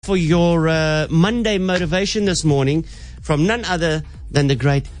For your Monday motivation this morning from none other than the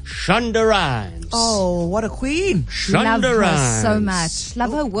great Shonda Rhimes. Oh, what a queen. Shonda Love her Rhimes. so much.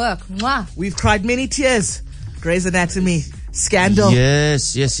 Love her work. Mwah. We've cried many tears. Grey's Anatomy. Scandal.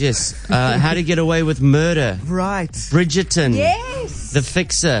 Yes. How to Get Away with Murder. Right. Bridgerton. Yes. The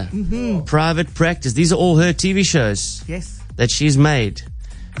Fixer. Private Practice. These are all her TV shows Yes. that she's made.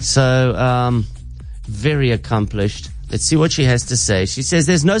 So, very accomplished. Let's see what she has to say. She says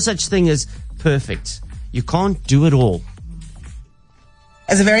there's no such thing as perfect. You can't do it all.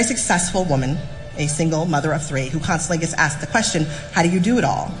 As a very successful woman, a single mother of three, who constantly gets asked the question, how do you do it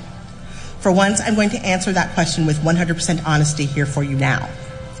all? For once, I'm going to answer that question with 100% honesty here for you now.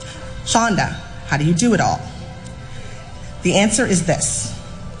 Shonda, how do you do it all? The answer is this: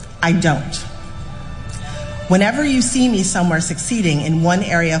 I don't. Whenever you see me somewhere succeeding in one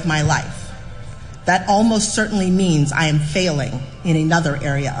area of my life, that almost certainly means I am failing in another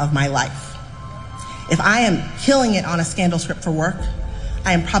area of my life. If I am killing it on a scandal script for work,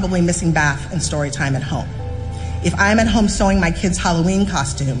 I am probably missing bath and story time at home. If I'm at home sewing my kids' Halloween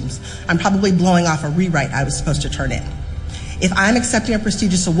costumes, I'm probably blowing off a rewrite I was supposed to turn in. If I'm accepting a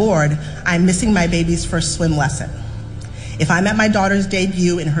prestigious award, I'm missing my baby's first swim lesson. If I'm at my daughter's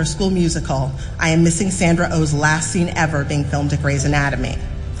debut in her school musical, I am missing Sandra Oh's last scene ever being filmed at Grey's Anatomy.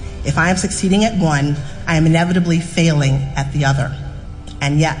 If I am succeeding at one, I am inevitably failing at the other.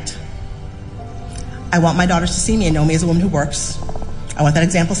 And yet, I want my daughters to see me and know me as a woman who works. I want that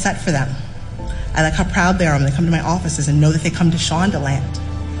example set for them. I like how proud they are when they come to my offices and know that they come to Shonda Land.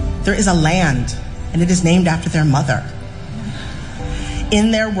 There is a land, and it is named after their mother.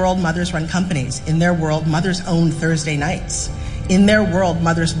 In their world, mothers run companies. In their world, mothers own Thursday nights. In their world,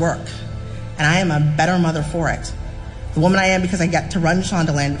 mothers work. And I am a better mother for it. The woman I am because I get to run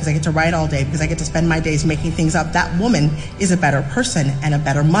Shondaland, because I get to write all day, because I get to spend my days making things up. That woman is a better person and a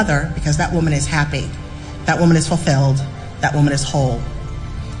better mother because that woman is happy. That woman is fulfilled. That woman is whole.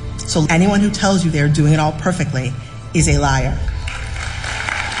 So anyone who tells you they're doing it all perfectly is a liar.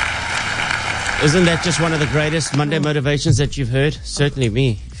 Isn't that just one of the greatest Monday motivations that you've heard? Certainly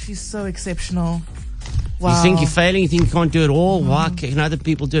me. She's so exceptional. Wow. You think you're failing, you think you can't do it all. Why can other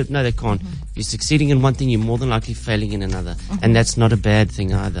people do it? No, they can't. If you're succeeding in one thing, you're more than likely failing in another. And that's not a bad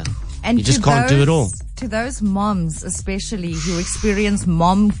thing either. And you just can't do it all. To those moms, especially, who experience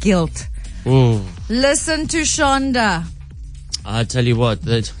mom guilt, listen to Shonda. I tell you what,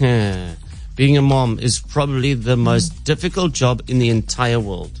 that being a mom is probably the most difficult job in the entire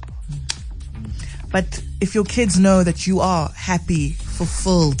world. But if your kids know that you are happy,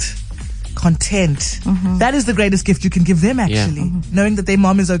 fulfilled, content, that is the greatest gift you can give them, actually. Knowing that their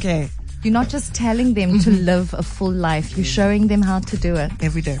mom is okay. You're not just telling them to live a full life. You're showing them how to do it.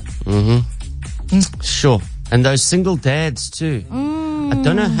 Every day. Sure. And those single dads too. I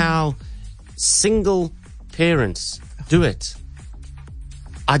don't know how single parents do it.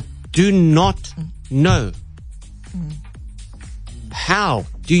 I do not know. How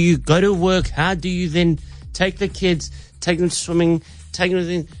do you go to work? How do you then take the kids, take them swimming, take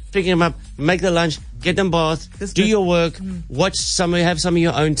them, picking them up, make the lunch, get them bath, do your work, watch have some of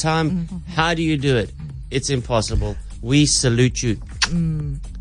your own time? How do you do it? It's impossible. We salute you.